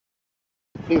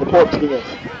Need a pork skins.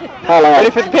 Ready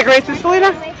for the pig races, Selena?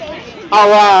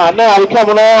 Alright, now we're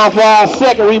coming on for our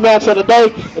second rematch of the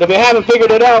day. And if you haven't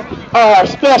figured it out, our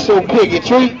special piggy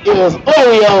treat is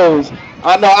Oreos.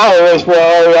 I know I always for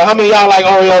Oreo. How many of y'all like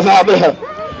Oreos out there?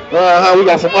 We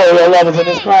got some Oreo lovers in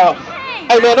this crowd.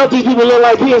 Hey man, don't these people look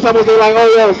like pigs? How much they like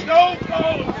Oreos?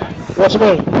 What you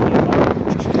mean?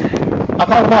 I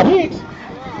called them out pigs.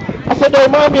 I said they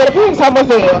remind me of the pigs. How much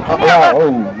they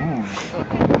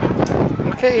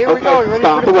Okay, here we go. You ready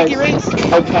for the piggy race?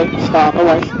 Okay, start the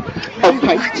race.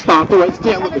 Okay, start the race.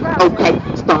 Okay,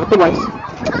 start the race.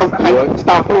 Okay,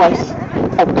 start the race.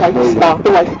 Okay, start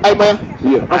the race. Hey man,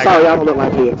 I'm sorry, y'all don't look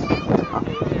like pigs.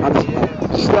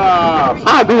 Stop.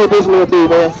 I agree with this little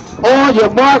dude, man. On your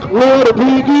mark, little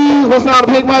piggies. What sound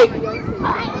the pig make?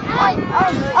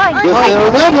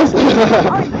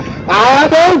 I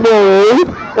don't know.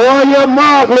 On your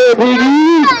mark, little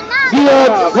piggies.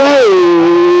 Get set.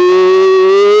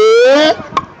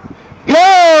 Go!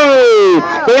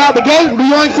 They out the gate.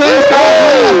 Beyonce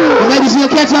starts. Maybe she'll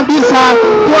catch up this time.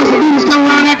 Of course, the leaders come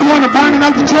around that corner, burning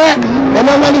up the track. And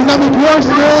no ladies know the Porsche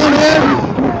going in.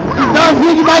 Darth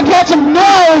Piggy might catch him. No,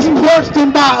 he's perched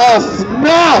him by a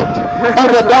snout of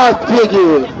the Darth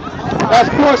Piggy. That's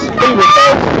Porsche leader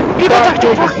first. Darth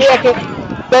Piggy second.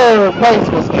 Third place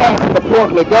was Cassie the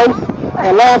Portly Ghost.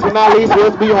 And last but not least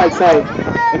was Beyonce.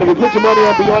 And if you put your money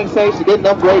on Beyonce, she didn't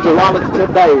upgrade your wallet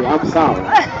today. I'm sorry.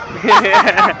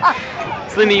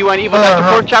 Selena, you want to even like the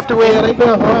pork chop to win? Yeah, they been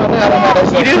around now. They had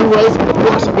us two races. The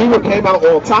Porsche Beaver came out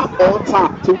on top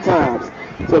 2 times.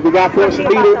 So if we got Porsche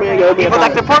Beaver, man, go be even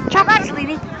like the pork chop,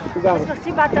 Selena. Let's go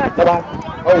see about that. Bye-bye.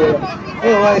 Oh, yeah.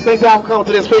 Anyway, thank y'all for coming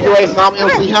to this piggy race. I'm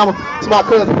MC Hammer. It's my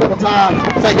cousin, Pepper Time.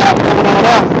 Thank y'all for coming on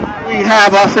out. We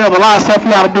have ourselves a lot of stuff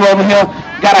we got to do over here.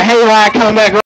 Got a hayride coming back.